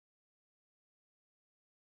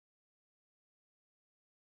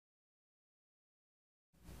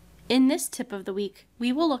In this tip of the week,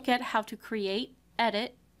 we will look at how to create,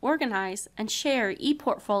 edit, organize, and share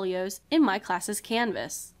ePortfolios in MyClasses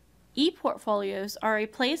Canvas. ePortfolios are a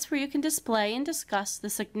place where you can display and discuss the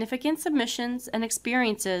significant submissions and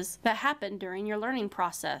experiences that happen during your learning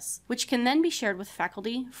process, which can then be shared with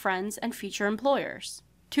faculty, friends, and future employers.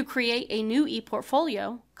 To create a new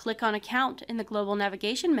ePortfolio, click on Account in the Global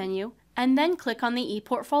Navigation menu, and then click on the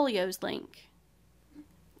ePortfolios link.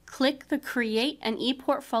 Click the Create an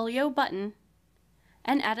ePortfolio button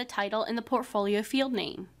and add a title in the portfolio field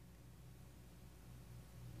name.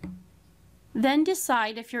 Then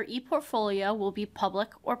decide if your ePortfolio will be public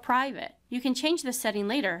or private. You can change this setting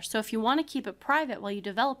later, so if you want to keep it private while you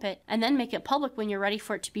develop it and then make it public when you're ready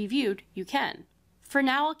for it to be viewed, you can. For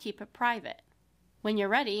now, I'll keep it private. When you're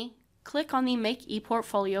ready, click on the Make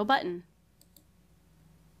ePortfolio button.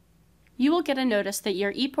 You will get a notice that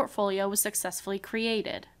your ePortfolio was successfully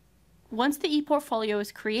created. Once the ePortfolio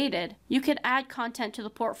is created, you can add content to the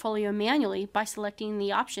portfolio manually by selecting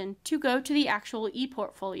the option to go to the actual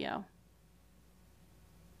ePortfolio.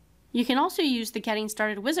 You can also use the Getting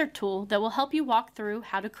Started Wizard tool that will help you walk through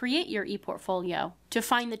how to create your ePortfolio. To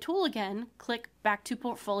find the tool again, click back to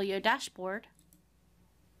Portfolio Dashboard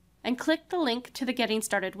and click the link to the Getting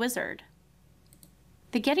Started Wizard.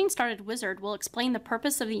 The Getting Started Wizard will explain the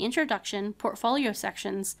purpose of the introduction, portfolio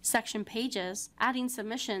sections, section pages, adding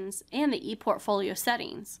submissions, and the ePortfolio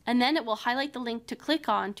settings. And then it will highlight the link to click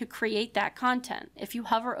on to create that content if you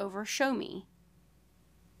hover over Show Me.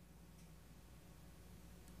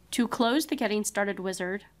 To close the Getting Started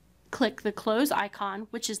Wizard, click the Close icon,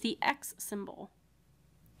 which is the X symbol.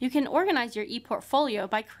 You can organize your ePortfolio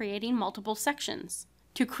by creating multiple sections.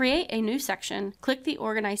 To create a new section, click the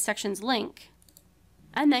Organize Sections link,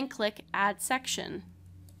 and then click Add Section.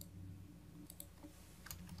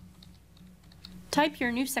 Type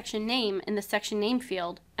your new section name in the section name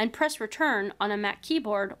field and press Return on a Mac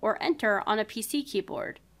keyboard or Enter on a PC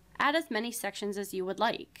keyboard. Add as many sections as you would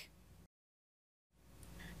like.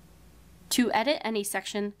 To edit any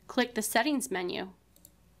section, click the Settings menu.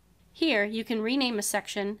 Here you can rename a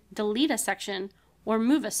section, delete a section, or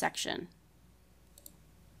move a section.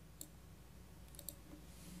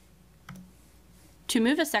 To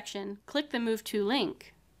move a section, click the Move To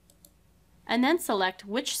link, and then select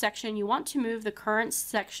which section you want to move the current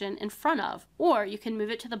section in front of, or you can move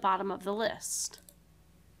it to the bottom of the list.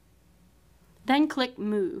 Then click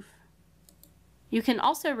Move. You can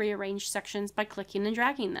also rearrange sections by clicking and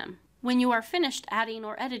dragging them. When you are finished adding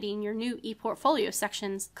or editing your new ePortfolio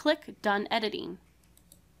sections, click Done Editing.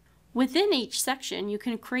 Within each section, you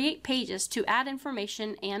can create pages to add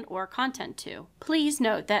information and/or content to. Please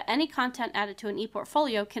note that any content added to an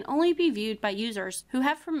ePortfolio can only be viewed by users who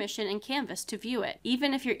have permission in Canvas to view it,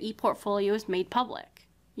 even if your ePortfolio is made public.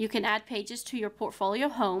 You can add pages to your portfolio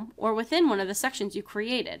home or within one of the sections you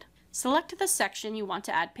created. Select the section you want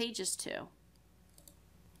to add pages to.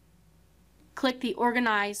 Click the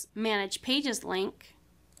Organize Manage Pages link,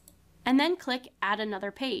 and then click Add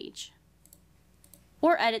Another Page,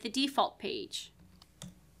 or edit the default page.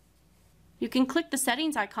 You can click the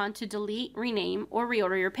settings icon to delete, rename, or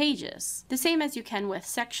reorder your pages, the same as you can with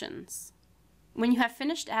sections. When you have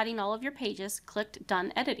finished adding all of your pages, click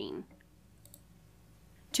Done Editing.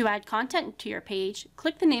 To add content to your page,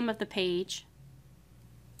 click the name of the page,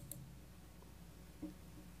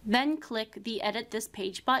 then click the Edit This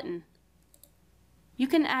Page button. You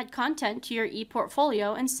can add content to your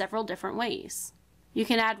ePortfolio in several different ways. You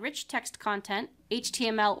can add rich text content,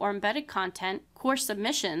 HTML or embedded content, course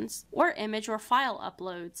submissions, or image or file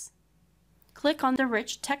uploads. Click on the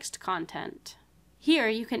rich text content. Here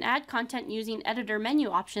you can add content using editor menu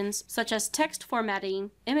options such as text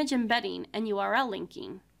formatting, image embedding, and URL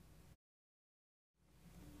linking.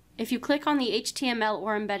 If you click on the HTML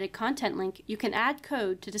or embedded content link, you can add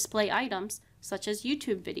code to display items such as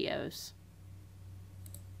YouTube videos.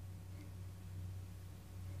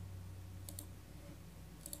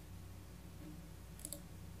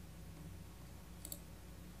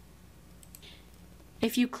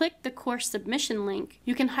 If you click the course submission link,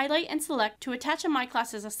 you can highlight and select to attach a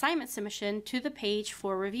MyClasses assignment submission to the page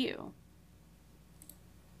for review.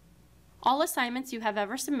 All assignments you have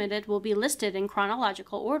ever submitted will be listed in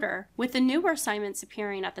chronological order, with the newer assignments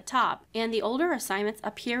appearing at the top and the older assignments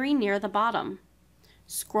appearing near the bottom.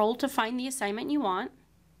 Scroll to find the assignment you want,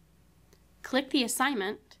 click the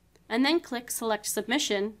assignment, and then click Select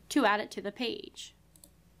Submission to add it to the page.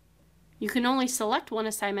 You can only select one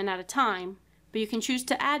assignment at a time, but you can choose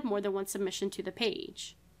to add more than one submission to the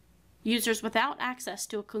page. Users without access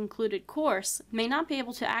to a concluded course may not be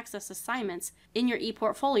able to access assignments in your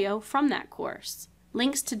ePortfolio from that course.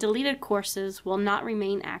 Links to deleted courses will not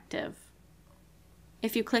remain active.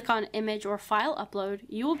 If you click on Image or File Upload,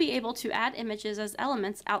 you will be able to add images as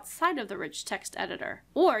elements outside of the rich text editor.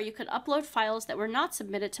 Or you could upload files that were not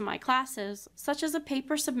submitted to MyClasses, such as a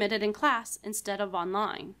paper submitted in class instead of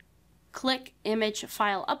online. Click Image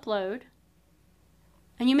File Upload,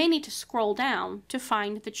 and you may need to scroll down to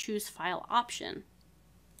find the Choose File option.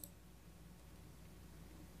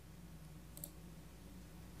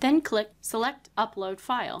 Then click Select Upload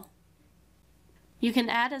File. You can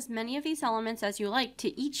add as many of these elements as you like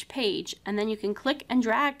to each page, and then you can click and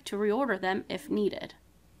drag to reorder them if needed.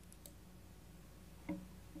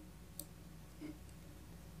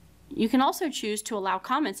 You can also choose to allow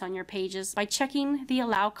comments on your pages by checking the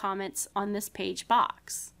Allow Comments on this page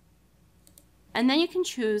box. And then you can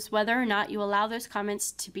choose whether or not you allow those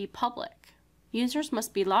comments to be public. Users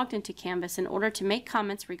must be logged into Canvas in order to make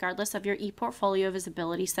comments regardless of your ePortfolio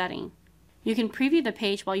visibility setting. You can preview the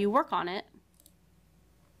page while you work on it,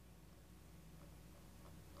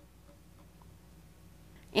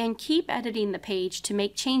 and keep editing the page to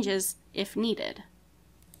make changes if needed.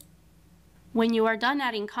 When you are done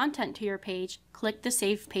adding content to your page, click the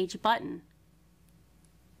Save Page button.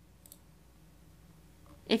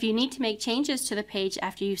 If you need to make changes to the page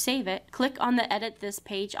after you save it, click on the Edit This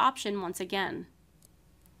Page option once again.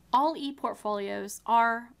 All ePortfolios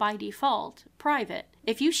are, by default, private.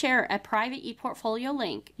 If you share a private ePortfolio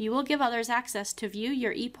link, you will give others access to view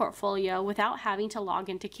your ePortfolio without having to log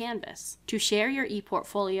into Canvas. To share your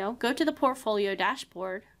ePortfolio, go to the Portfolio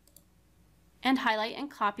dashboard and highlight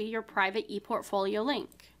and copy your private ePortfolio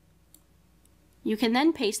link. You can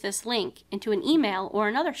then paste this link into an email or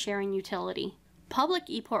another sharing utility. Public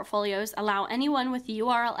ePortfolios allow anyone with the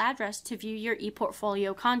URL address to view your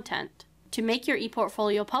ePortfolio content. To make your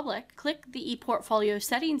ePortfolio public, click the ePortfolio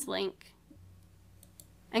Settings link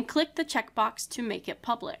and click the checkbox to make it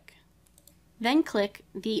public. Then click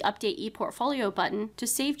the Update ePortfolio button to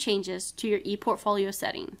save changes to your ePortfolio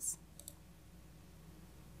settings.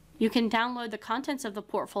 You can download the contents of the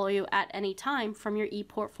portfolio at any time from your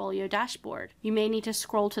ePortfolio dashboard. You may need to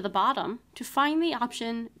scroll to the bottom to find the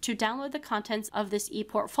option to download the contents of this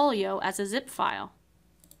ePortfolio as a zip file.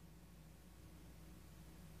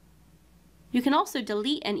 You can also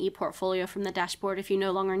delete an ePortfolio from the dashboard if you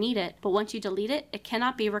no longer need it, but once you delete it, it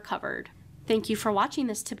cannot be recovered. Thank you for watching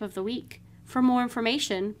this tip of the week. For more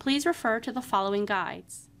information, please refer to the following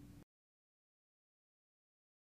guides.